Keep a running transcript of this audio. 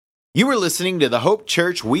You are listening to the Hope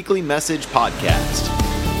Church Weekly Message Podcast.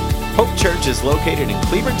 Hope Church is located in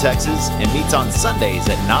Cleveland, Texas, and meets on Sundays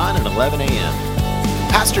at 9 and 11 a.m.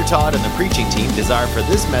 Pastor Todd and the preaching team desire for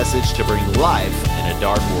this message to bring life in a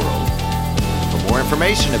dark world. For more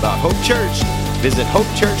information about Hope Church, visit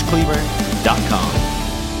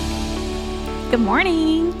hopechurchcleveland.com. Good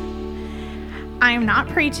morning. I'm not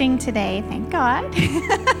preaching today, thank God.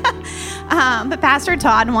 But Pastor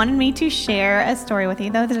Todd wanted me to share a story with you.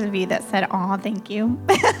 Those of you that said, "Aw, thank you."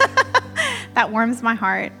 That warms my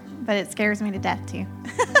heart, but it scares me to death too.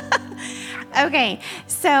 Okay,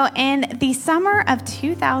 so in the summer of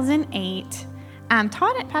 2008,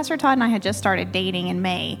 Pastor Todd and I had just started dating in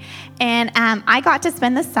May, and I got to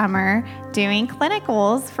spend the summer doing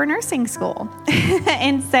clinicals for nursing school.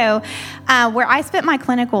 And so where I spent my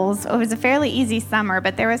clinicals, it was a fairly easy summer,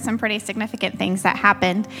 but there was some pretty significant things that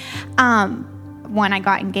happened. One, I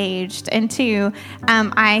got engaged, and two,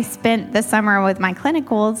 I spent the summer with my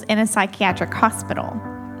clinicals in a psychiatric hospital.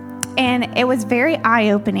 And it was very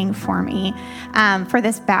eye-opening for me, for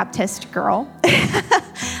this Baptist girl.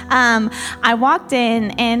 I walked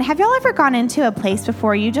in, and have y'all ever gone into a place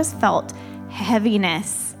before you just felt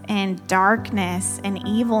heaviness and darkness and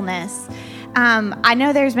evilness? I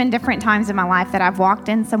know there's been different times in my life that I've walked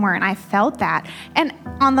in somewhere and I felt that. And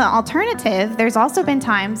on the alternative, there's also been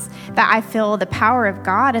times that I feel the power of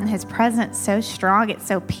God and His presence so strong, it's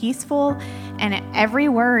so peaceful, and every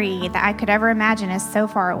worry that I could ever imagine is so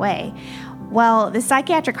far away. Well, the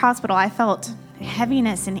psychiatric hospital, I felt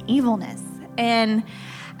heaviness and evilness. And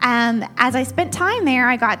as I spent time there,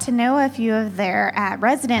 I got to know a few of their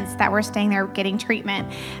residents that were staying there getting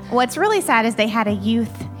treatment. What's really sad is they had a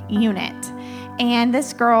youth unit. And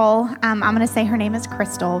this girl, I'm going to say her name is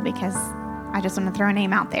Crystal because I just want to throw a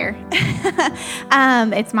name out there.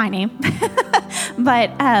 It's my name.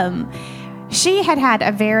 But she had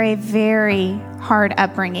a very, very hard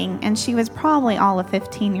upbringing, and she was probably all of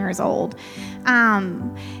 15 years old.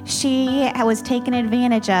 She was taken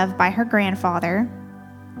advantage of by her grandfather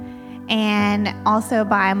and also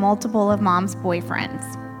by multiple of mom's boyfriends.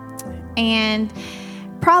 And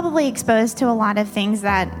probably exposed to a lot of things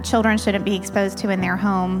that children shouldn't be exposed to in their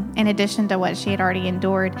home, in addition to what she had already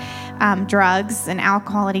endured, drugs and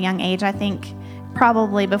alcohol at a young age. I think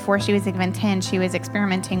probably before she was even 10, she was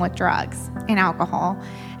experimenting with drugs and alcohol.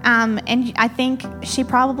 And I think she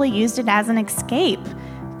probably used it as an escape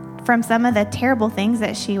from some of the terrible things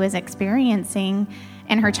that she was experiencing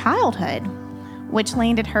in her childhood, which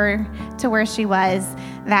landed her to where she was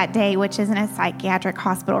that day, which is in a psychiatric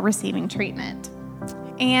hospital receiving treatment.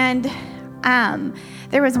 And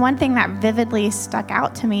there was one thing that vividly stuck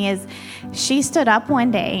out to me is she stood up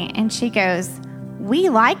one day and she goes, "We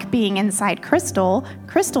like being inside Crystal.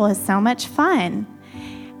 Crystal is so much fun."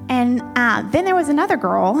 And then there was another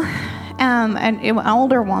girl, an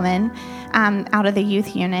older woman out of the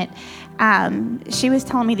youth unit. She was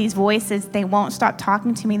telling me these voices, they won't stop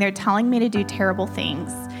talking to me. They're telling me to do terrible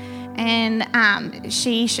things. And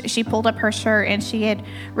she pulled up her shirt, and she had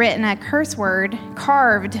written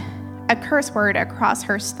carved a curse word across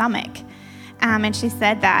her stomach. And she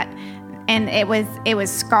said that, and it was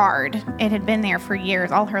scarred. It had been there for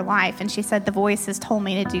years, all her life. And she said, "The voices told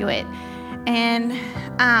me to do it." And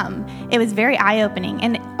it was very eye-opening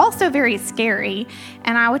and also very scary.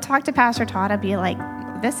 And I would talk to Pastor Todd. I'd be like,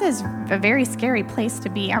 "This is a very scary place to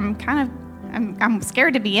be. I'm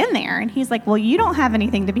scared to be in there." And he's like, "Well, you don't have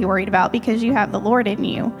anything to be worried about because you have the Lord in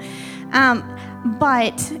you."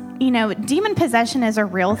 But, demon possession is a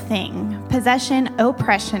real thing. Oppression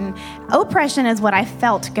is what I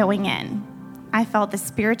felt going in. I felt the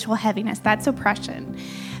spiritual heaviness. That's oppression.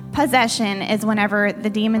 Possession is whenever the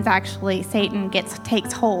demons Satan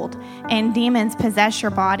takes hold, and demons possess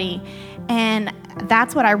your body. And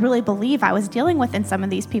that's what I really believe I was dealing with in some of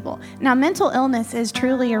these people. Now, mental illness is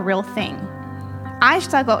truly a real thing. I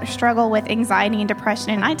struggle with anxiety and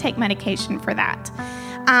depression, and I take medication for that.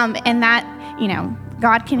 And that,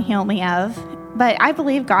 God can heal me of. But I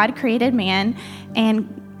believe God created man, and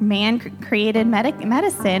man created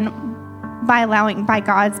medicine by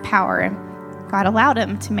God's power. God allowed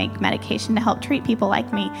him to make medication to help treat people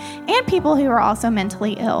like me and people who are also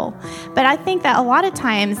mentally ill. But I think that a lot of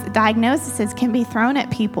times diagnoses can be thrown at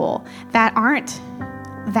people that aren't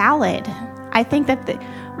valid. I think that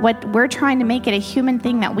what we're trying to make it a human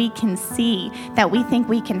thing that we can see, that we think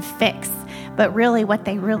we can fix, but really what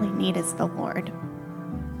they really need is the Lord.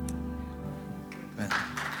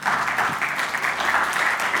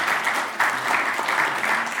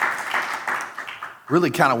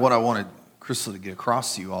 Really kind of what I wanted Crystal to get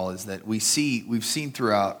across to you all is that we've seen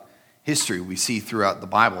throughout history, we see throughout the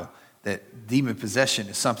Bible that demon possession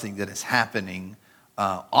is something that is happening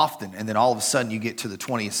often. And then all of a sudden you get to the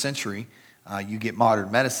 20th century, you get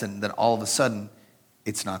modern medicine, then all of a sudden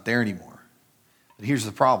it's not there anymore. But here's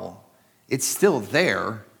the problem. It's still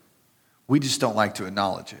there. We just don't like to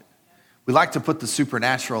acknowledge it. We like to put the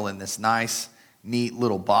supernatural in this nice, neat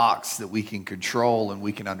little box that we can control and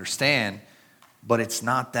we can understand, but it's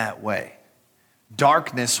not that way.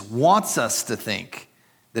 Darkness wants us to think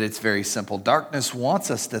that it's very simple. Darkness wants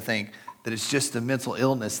us to think that it's just a mental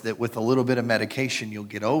illness that with a little bit of medication you'll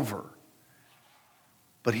get over.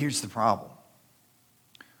 But here's the problem.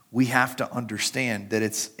 We have to understand that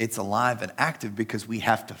it's alive and active because we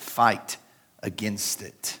have to fight against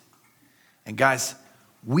it. And guys,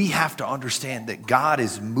 we have to understand that God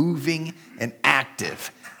is moving and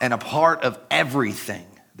active and a part of everything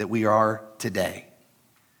that we are today.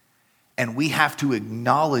 And we have to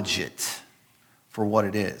acknowledge it for what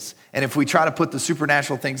it is. And if we try to put the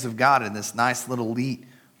supernatural things of God in this nice little neat,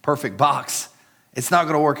 perfect box, it's not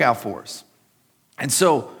going to work out for us. And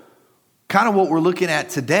so kind of what we're looking at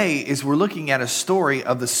today is we're looking at a story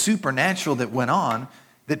of the supernatural that went on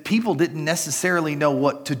that people didn't necessarily know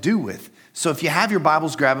what to do with. So if you have your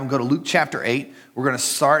Bibles, grab them, go to Luke chapter 8. We're going to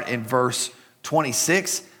start in verse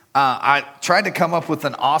 26. I tried to come up with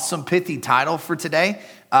an awesome, pithy title for today,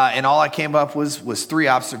 and all I came up with was 3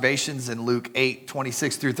 observations in Luke 8,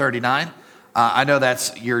 26 through 39. I know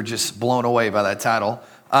you're just blown away by that title.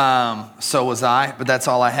 So was I, but that's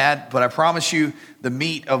all I had. But I promise you, the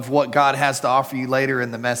meat of what God has to offer you later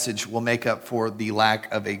in the message will make up for the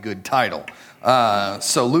lack of a good title.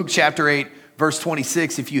 So Luke chapter 8, verse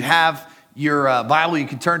 26, if you have your Bible, you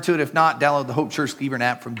can turn to it. If not, download the Hope Church Cleveland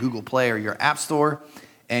app from Google Play or your app store,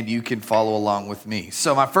 and you can follow along with me.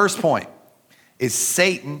 So my first point is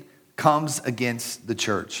Satan comes against the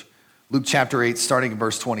church. Luke chapter 8, starting in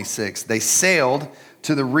verse 26. They sailed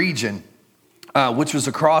to the region which was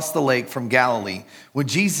across the lake from Galilee. When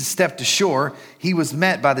Jesus stepped ashore, he was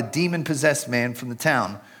met by the demon-possessed man from the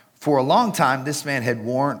town. For a long time, this man had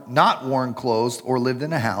not worn clothes or lived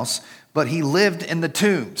in a house, but he lived in the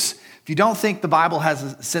tombs. If you don't think the Bible has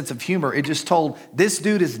a sense of humor, it just told this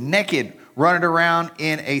dude is naked running around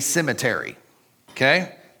in a cemetery.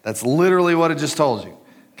 Okay? That's literally what it just told you.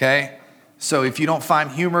 Okay? So if you don't find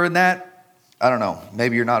humor in that, I don't know.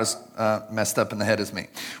 Maybe you're not as messed up in the head as me.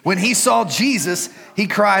 When he saw Jesus, he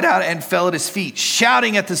cried out and fell at his feet,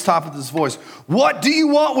 shouting at the top of his voice, "What do you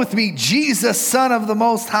want with me, Jesus, Son of the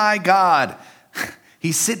Most High God?"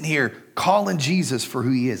 He's sitting here calling Jesus for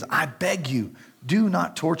who he is. "I beg you, do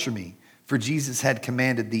not torture me." For Jesus had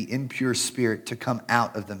commanded the impure spirit to come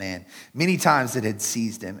out of the man. Many times it had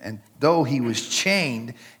seized him, and though he was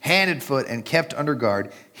chained hand and foot and kept under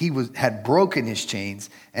guard, had broken his chains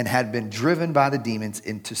and had been driven by the demons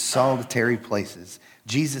into solitary places.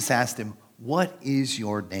 Jesus asked him, "What is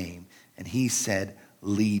your name?" And he said,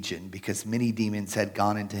 "Legion," because many demons had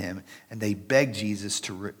gone into him, and they begged Jesus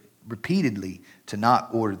to repeatedly to not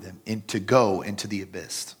order them to go into the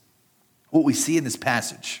abyss. What we see in this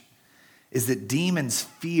passage is that demons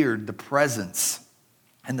feared the presence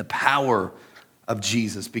and the power of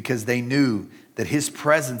Jesus because they knew that his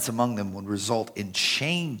presence among them would result in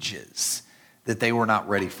changes that they were not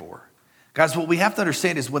ready for. Guys, what we have to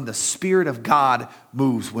understand is when the Spirit of God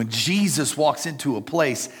moves, when Jesus walks into a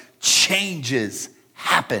place, changes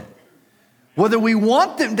happen. Whether we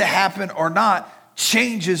want them to happen or not,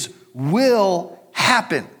 changes will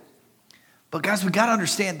happen. But guys, we got to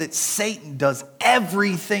understand that Satan does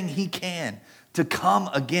everything he can to come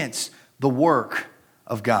against the work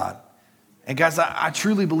of God. And guys, I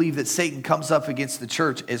truly believe that Satan comes up against the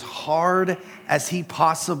church as hard as he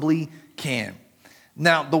possibly can.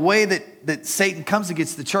 Now, the way that Satan comes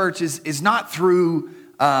against the church is not through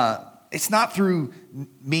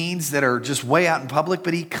means that are just way out in public,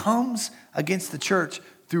 but he comes against the church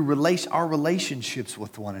through our relationships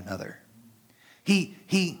with one another. He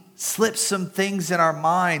slips some things in our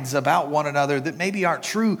minds about one another that maybe aren't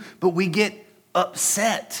true, but we get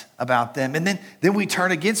upset about them. And then we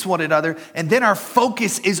turn against one another, and then our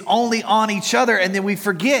focus is only on each other, and then we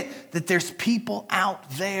forget that there's people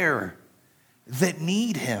out there that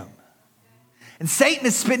need him. And Satan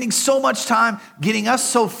is spending so much time getting us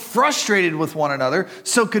so frustrated with one another,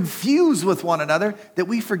 so confused with one another, that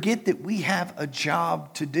we forget that we have a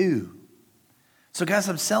job to do. So guys,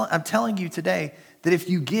 I'm telling you today that if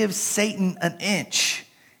you give Satan an inch,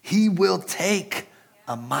 he will take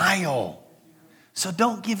a mile. So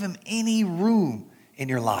don't give him any room in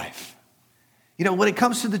your life. You know, when it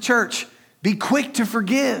comes to the church, be quick to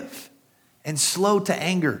forgive and slow to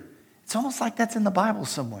anger. It's almost like that's in the Bible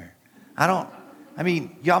somewhere. I I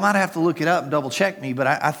mean, y'all might have to look it up and double check me, but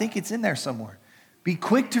I think it's in there somewhere. Be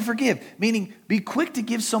quick to forgive, meaning be quick to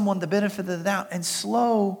give someone the benefit of the doubt and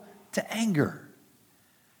slow to anger.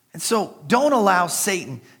 And so don't allow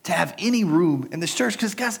Satan to have any room in this church,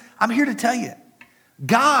 because guys, I'm here to tell you,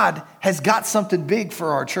 God has got something big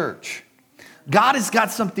for our church. God has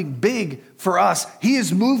got something big for us. He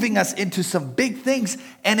is moving us into some big things.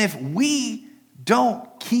 And if we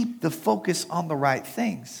don't keep the focus on the right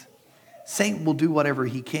things, Satan will do whatever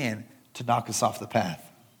he can to knock us off the path.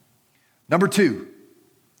 Number 2,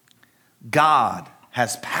 God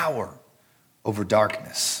has power over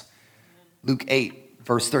darkness. Luke 8,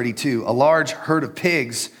 verse 32, a large herd of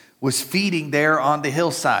pigs was feeding there on the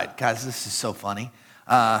hillside. Guys, this is so funny.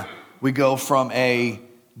 We go from a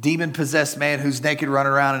demon-possessed man who's naked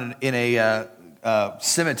running around in a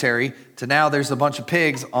cemetery to now there's a bunch of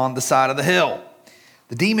pigs on the side of the hill.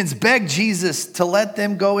 The demons begged Jesus to let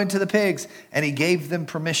them go into the pigs, and he gave them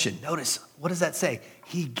permission. Notice, what does that say?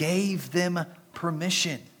 He gave them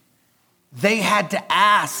permission. They had to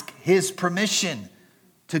ask his permission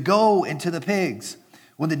to go into the pigs.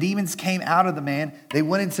 When the demons came out of the man, they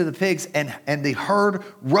went into the pigs, and the herd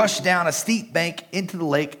rushed down a steep bank into the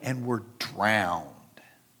lake and were drowned.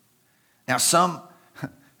 Now, some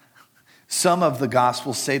of the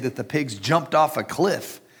Gospels say that the pigs jumped off a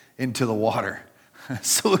cliff into the water.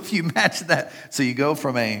 So if you imagine that, so you go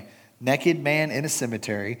from a naked man in a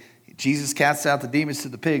cemetery, Jesus casts out the demons to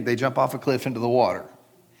the pig, they jump off a cliff into the water.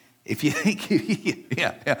 If you think,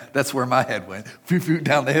 yeah, that's where my head went,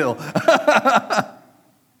 down the hill.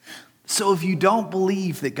 So if you don't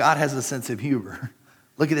believe that God has a sense of humor,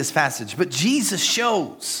 look at this passage. But Jesus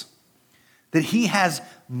shows that he has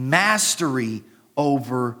mastery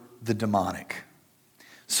over the demonic.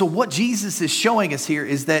 So what Jesus is showing us here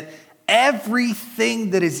is that everything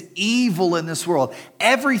that is evil in this world,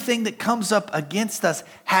 everything that comes up against us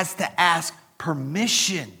has to ask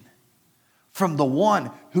permission from the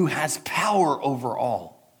one who has power over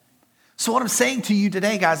all. So what I'm saying to you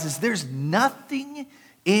today, guys, is there's nothing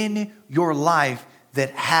in your life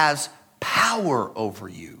that has power over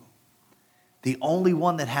you. The only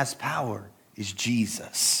one that has power is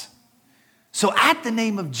Jesus. So at the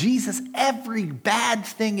name of Jesus, every bad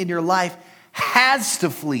thing in your life has to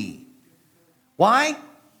flee. Why?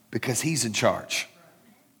 Because he's in charge.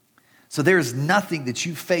 So there's nothing that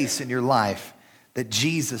you face in your life that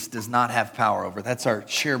Jesus does not have power over. That's our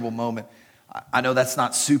shareable moment. I know that's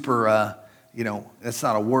not super, that's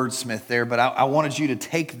not a wordsmith there, but I wanted you to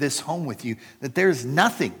take this home with you, that there's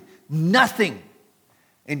nothing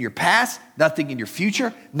in your past, nothing in your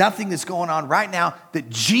future, nothing that's going on right now that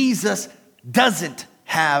Jesus doesn't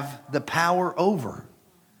have the power over.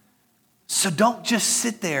 So don't just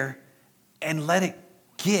sit there and let it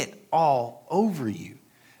get all over you.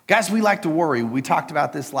 Guys, we like to worry. We talked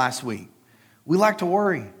about this last week. We like to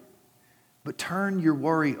worry, but turn your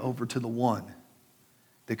worry over to the one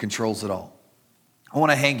that controls it all. I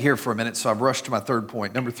want to hang here for a minute, so I've rushed to my third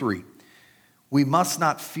point. Number 3, we must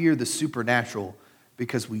not fear the supernatural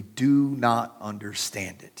because we do not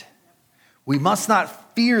understand it. We must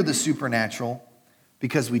not fear the supernatural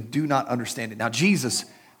because we do not understand it. Now, Jesus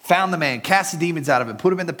found the man, cast the demons out of him,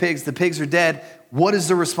 put him in the pigs. The pigs are dead. What is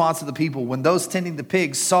the response of the people? When those tending the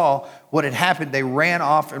pigs saw what had happened, they ran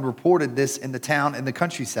off and reported this in the town and the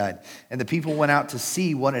countryside. And the people went out to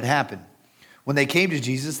see what had happened. When they came to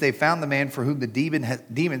Jesus, they found the man for whom the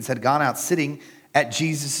demons had gone out sitting at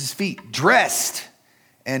Jesus' feet, dressed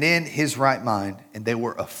and in his right mind, and they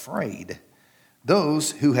were afraid.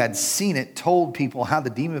 Those who had seen it told people how the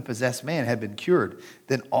demon-possessed man had been cured.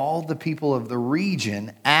 Then all the people of the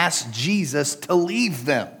region asked Jesus to leave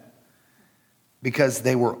them because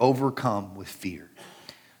they were overcome with fear.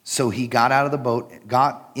 So he got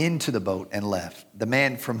into the boat and left. The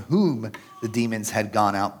man from whom the demons had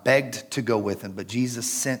gone out begged to go with him, but Jesus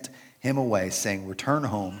sent him away, saying, "Return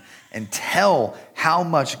home and tell how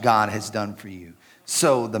much God has done for you."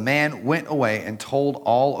 So the man went away and told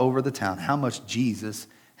all over the town how much Jesus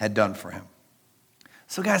had done for him.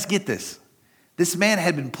 So guys, get this. This man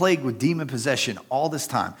had been plagued with demon possession all this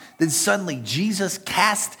time. Then suddenly Jesus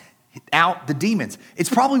cast out the demons. It's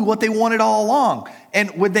probably what they wanted all along.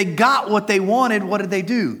 And when they got what they wanted, what did they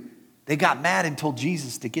do? They got mad and told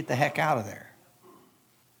Jesus to get the heck out of there.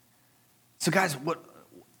 So guys,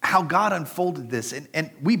 how God unfolded this,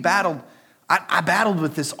 and we battled, I battled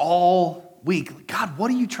with this all week. God, what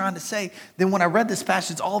are you trying to say? Then when I read this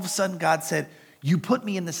passage, all of a sudden God said, you put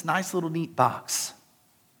me in this nice little neat box.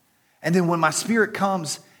 And then when my spirit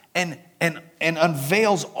comes and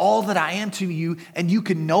unveils all that I am to you, and you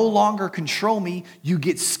can no longer control me, you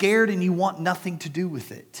get scared and you want nothing to do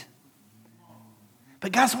with it.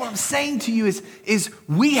 But guys, what I'm saying to you is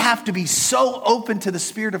we have to be so open to the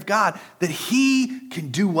Spirit of God that he can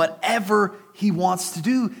do whatever he wants to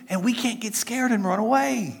do, and we can't get scared and run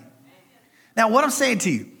away. Now, what I'm saying to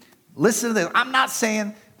you, listen to this. I'm not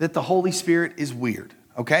saying that the Holy Spirit is weird,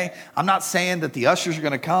 okay? I'm not saying that the ushers are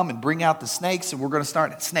going to come and bring out the snakes and we're going to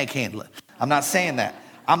start snake handling. I'm not saying that.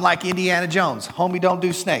 I'm like Indiana Jones. Homie, don't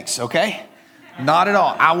do snakes, okay? Not at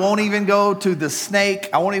all. I won't even go to the snake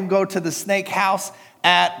house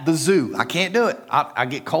at the zoo. I can't do it. I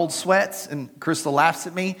get cold sweats, and Crystal laughs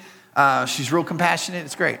at me. She's real compassionate.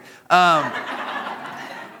 It's great. And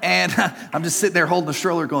I'm just sitting there holding the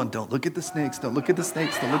stroller going, don't look at the snakes, don't look at the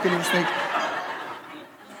snakes, don't look at the snakes.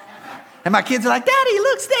 And my kids are like, Daddy,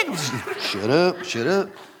 look, snakes. Shut up.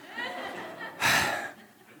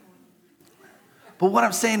 But what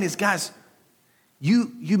I'm saying is, guys,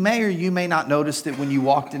 you may or you may not notice it when you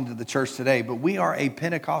walked into the church today, but we are a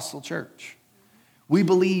Pentecostal church. We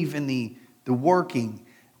believe in the working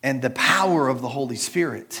and the power of the Holy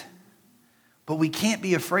Spirit. But we can't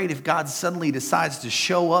be afraid if God suddenly decides to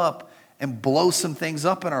show up and blow some things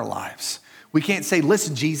up in our lives. We can't say,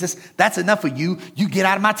 listen, Jesus, that's enough of you. You get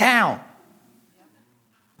out of my town.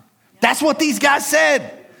 That's what these guys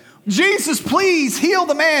said. Jesus, please heal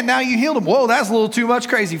the man. Now you healed him. Whoa, that's a little too much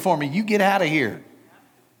crazy for me. You get out of here.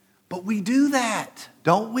 But we do that,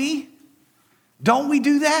 don't we? Don't we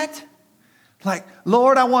do that? Like,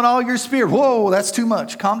 Lord, I want all your Spirit. Whoa, that's too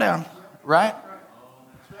much. Calm down, right?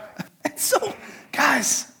 And so,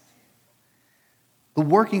 guys, the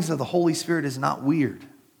workings of the Holy Spirit is not weird,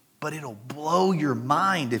 but it'll blow your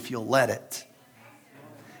mind if you'll let it.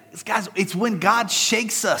 It's when God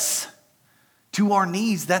shakes us to our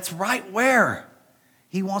knees. That's right where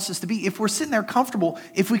he wants us to be. If we're sitting there comfortable,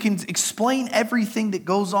 if we can explain everything that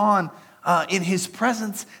goes on in his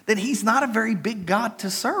presence, then he's not a very big God to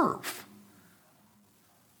serve.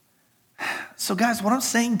 So guys, what I'm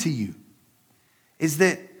saying to you is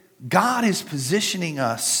that God is positioning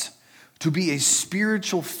us to be a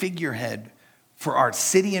spiritual figurehead for our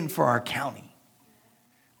city and for our county.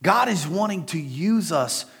 God is wanting to use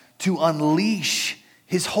us to unleash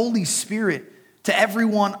his Holy Spirit to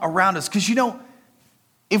everyone around us. Because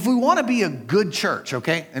if we want to be a good church,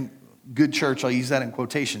 okay, and good church, I'll use that in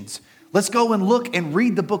quotations, let's go and look and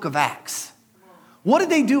read the book of Acts. What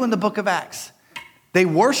did they do in the book of Acts? They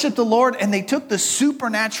worshiped the Lord and they took the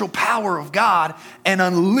supernatural power of God and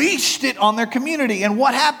unleashed it on their community. And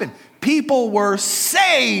what happened? People were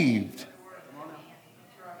saved.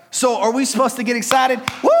 So are we supposed to get excited?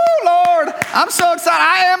 Woo, Lord, I'm so excited.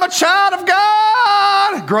 I am a child of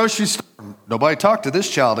God. Grocery store. Nobody talked to this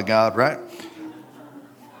child of God, right?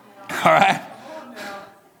 All right.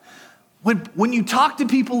 When you talk to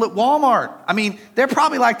people at Walmart, I mean, they're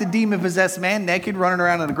probably like the demon-possessed man naked running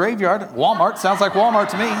around in a graveyard. Walmart sounds like Walmart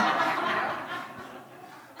to me.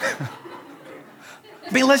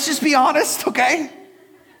 I mean, let's just be honest, okay?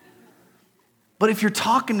 But if you're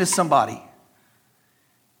talking to somebody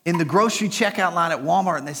in the grocery checkout line at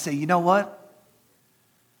Walmart and they say, you know what?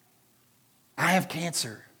 I have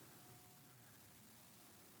cancer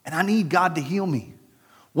and I need God to heal me.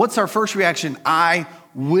 What's our first reaction? I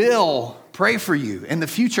will pray for you in the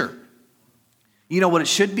future. You know what it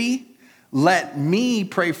should be? Let me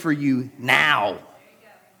pray for you now.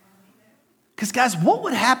 Because guys, what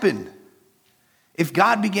would happen if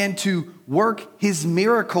God began to work his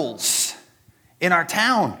miracles in our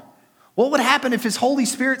town? What would happen if his Holy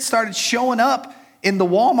Spirit started showing up in the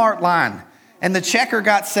Walmart line and the checker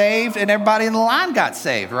got saved and everybody in the line got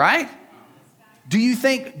saved, right? Do you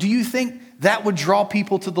think that would draw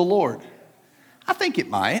people to the Lord? I think it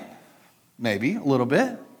might, maybe a little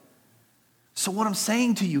bit. So what I'm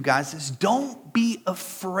saying to you guys is don't be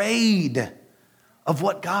afraid of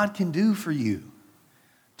what God can do for you.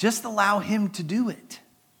 Just allow him to do it.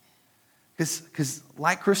 Because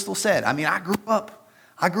like Crystal said, I mean, I grew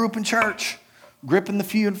up in church, gripping the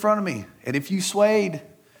few in front of me. And if you swayed,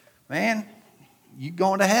 man, you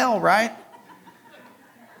going to hell, right?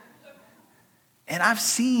 And I've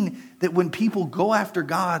seen that when people go after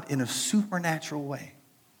God in a supernatural way,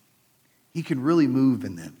 he can really move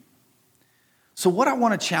in them. So what I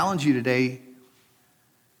want to challenge you today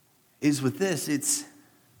is with this. It's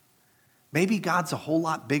maybe God's a whole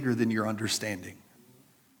lot bigger than your understanding.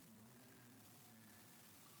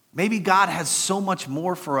 Maybe God has so much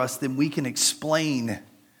more for us than we can explain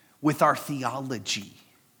with our theology.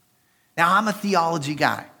 Now, I'm a theology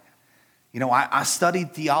guy. I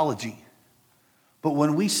studied theology. But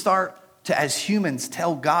when we start to, as humans,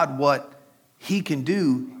 tell God what he can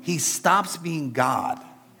do, he stops being God.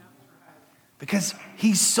 Because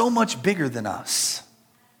he's so much bigger than us.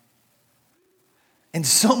 and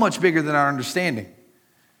so much bigger than our understanding.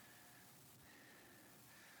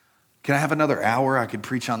 Can I have another hour? I could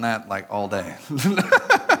preach on that like all day.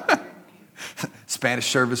 Spanish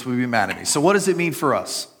service would be mad at me. So what does it mean for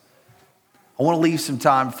us? I want to leave some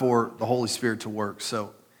time for the Holy Spirit to work.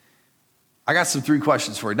 So I got some 3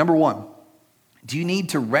 questions for you. Number 1, do you need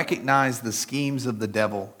to recognize the schemes of the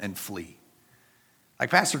devil and flee? Like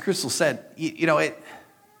Pastor Crystal said,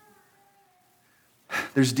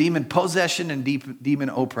 there's demon possession and demon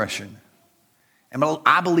oppression. And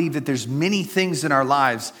I believe that there's many things in our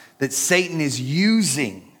lives that Satan is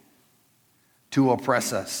using to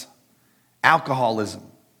oppress us. Alcoholism,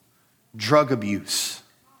 drug abuse,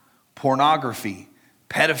 pornography,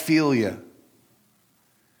 pedophilia.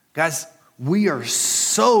 Guys, we are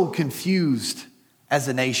so confused as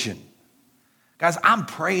a nation. Guys, I'm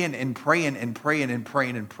praying and praying and praying and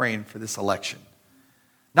praying and praying for this election.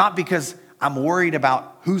 Not because I'm worried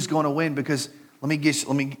about who's going to win, because let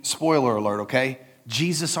me spoiler alert, okay?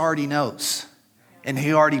 Jesus already knows, and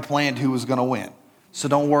he already planned who was going to win. So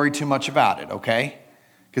don't worry too much about it, okay?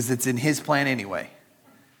 Because it's in his plan anyway.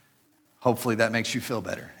 Hopefully that makes you feel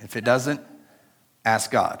better. If it doesn't, ask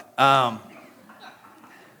God. But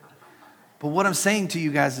what I'm saying to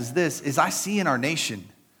you guys is this, is I see in our nation,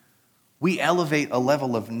 we elevate a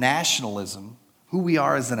level of nationalism, who we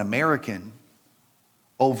are as an American,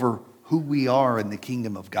 over who we are in the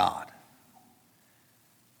kingdom of God.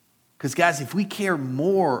 Because guys, if we care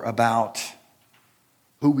more about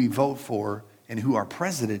who we vote for and who our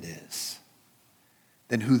president is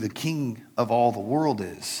than who the king of all the world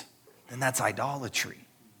is, then that's idolatry.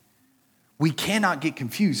 We cannot get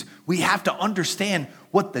confused. We have to understand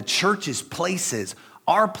what the church's place is.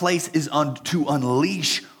 Our place is to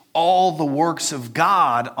unleash all the works of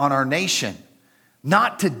God on our nation,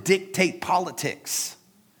 not to dictate politics.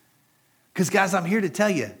 Because guys, I'm here to tell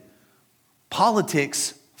you,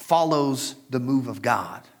 politics follows the move of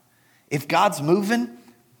God. If God's moving,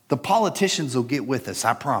 the politicians will get with us,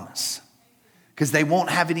 I promise. Because they won't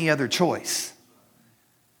have any other choice.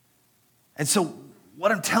 And so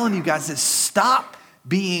what I'm telling you guys is stop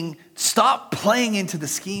playing into the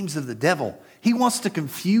schemes of the devil. He wants to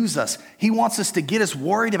confuse us. He wants us to get us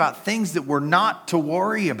worried about things that we're not to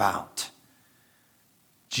worry about.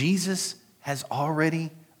 Jesus has already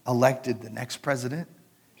elected the next president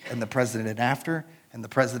and the president after and the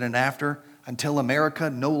president after until America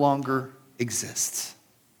no longer exists.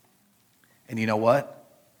 And you know what?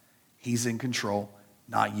 He's in control,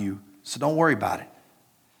 not you. So don't worry about it.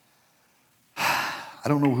 I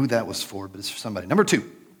don't know who that was for, but it's for somebody. Number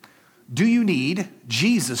 2, do you need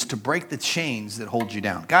Jesus to break the chains that hold you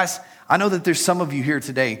down? Guys, I know that there's some of you here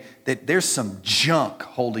today that there's some junk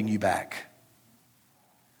holding you back.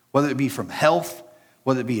 Whether it be from health,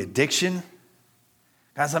 whether it be addiction.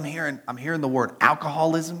 Guys, I'm hearing the word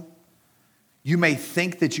alcoholism. You may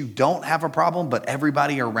think that you don't have a problem, but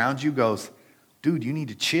everybody around you goes, dude, you need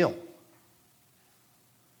to chill.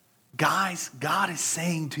 Guys, God is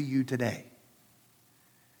saying to you today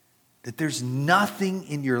that there's nothing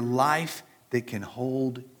in your life that can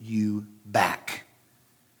hold you back.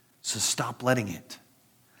 So stop letting it.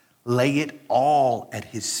 Lay it all at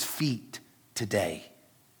his feet today.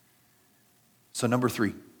 So number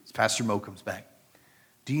 3, as Pastor Mo comes back,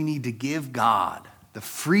 do you need to give God the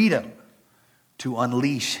freedom to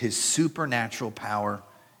unleash his supernatural power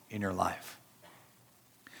in your life?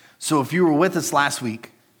 So if you were with us last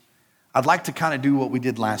week, I'd like to kind of do what we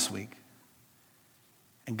did last week.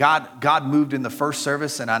 And God moved in the first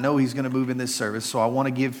service, and I know he's going to move in this service, so I want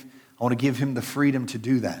to give him the freedom to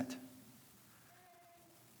do that.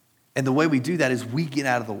 And the way we do that is we get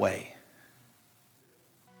out of the way.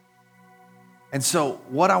 And so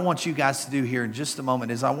what I want you guys to do here in just a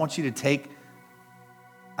moment is I want you to take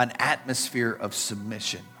an atmosphere of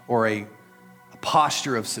submission or a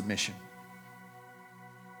posture of submission.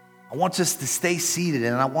 I want us to stay seated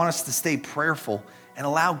and I want us to stay prayerful and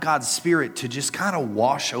allow God's Spirit to just kind of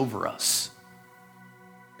wash over us.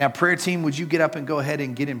 Now, prayer team, would you get up and go ahead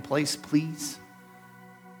and get in place, please?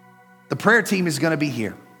 The prayer team is going to be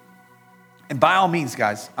here. And by all means,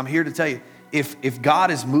 guys, I'm here to tell you, if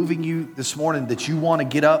God is moving you this morning that you want to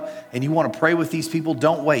get up and you want to pray with these people,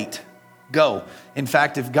 don't wait. Go. In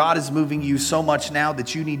fact, if God is moving you so much now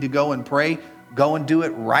that you need to go and pray, go and do it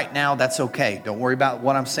right now. That's okay. Don't worry about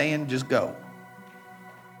what I'm saying. Just go.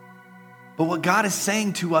 But what God is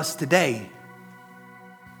saying to us today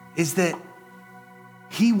is that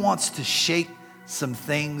he wants to shake some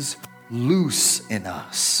things loose in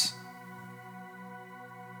us.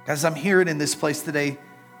 Guys, I'm hearing in this place today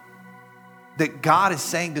that God is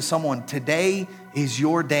saying to someone, today is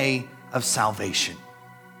your day of salvation.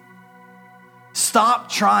 Stop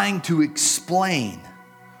trying to explain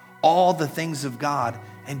all the things of God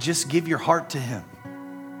and just give your heart to Him.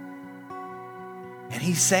 And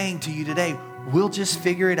He's saying to you today, we'll just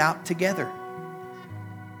figure it out together.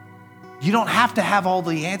 You don't have to have all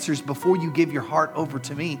the answers before you give your heart over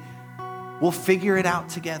to me. We'll figure it out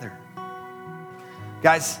together.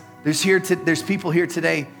 Guys, there's people here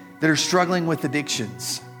today that are struggling with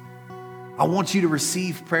addictions. I want you to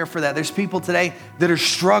receive prayer for that. There's people today that are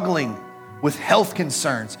struggling with health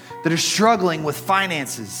concerns, that are struggling with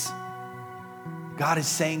finances. God is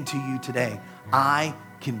saying to you today, I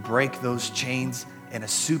can break those chains in a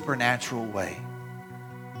supernatural way.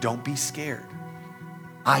 Don't be scared.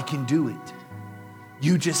 I can do it.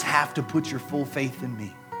 You just have to put your full faith in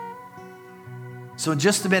me. So in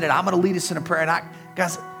just a minute, I'm going to lead us in a prayer. And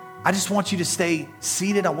guys, I just want you to stay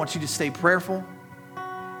seated. I want you to stay prayerful.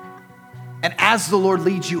 And as the Lord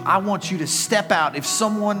leads you, I want you to step out.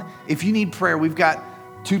 If you need prayer, we've got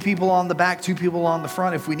 2 people on the back, 2 people on the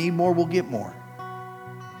front. If we need more, we'll get more.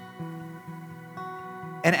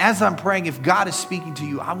 And as I'm praying, if God is speaking to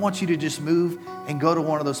you, I want you to just move and go to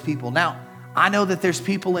one of those people. Now, I know that there's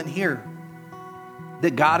people in here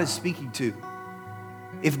that God is speaking to.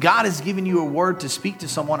 If God has given you a word to speak to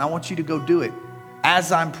someone, I want you to go do it.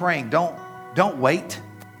 As I'm praying, don't wait.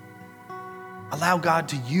 Allow God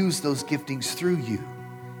to use those giftings through you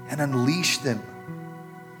and unleash them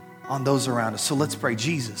on those around us. So let's pray.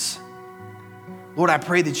 Jesus, Lord, I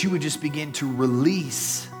pray that you would just begin to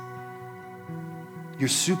release your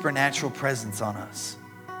supernatural presence on us.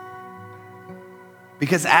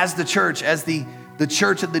 Because as the church, as the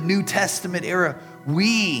church of the New Testament era,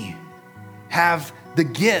 we have the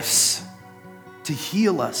gifts to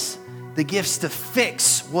heal us, the gifts to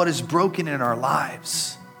fix what is broken in our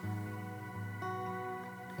lives.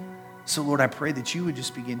 So Lord, I pray that you would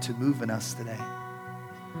just begin to move in us today.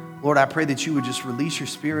 Lord, I pray that you would just release your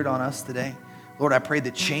Spirit on us today. Lord, I pray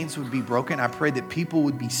that chains would be broken. I pray that people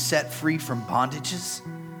would be set free from bondages.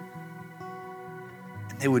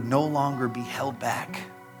 And they would no longer be held back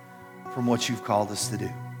from what you've called us to do.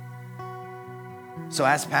 So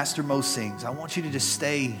as Pastor Mo sings, I want you to just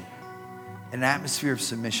stay in an atmosphere of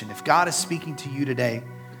submission. If God is speaking to you today,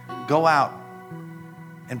 go out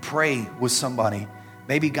and pray with somebody.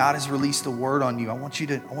 Maybe God has released a word on you. I want you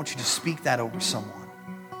to speak that over someone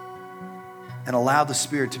and allow the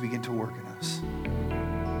Spirit to begin to work in us.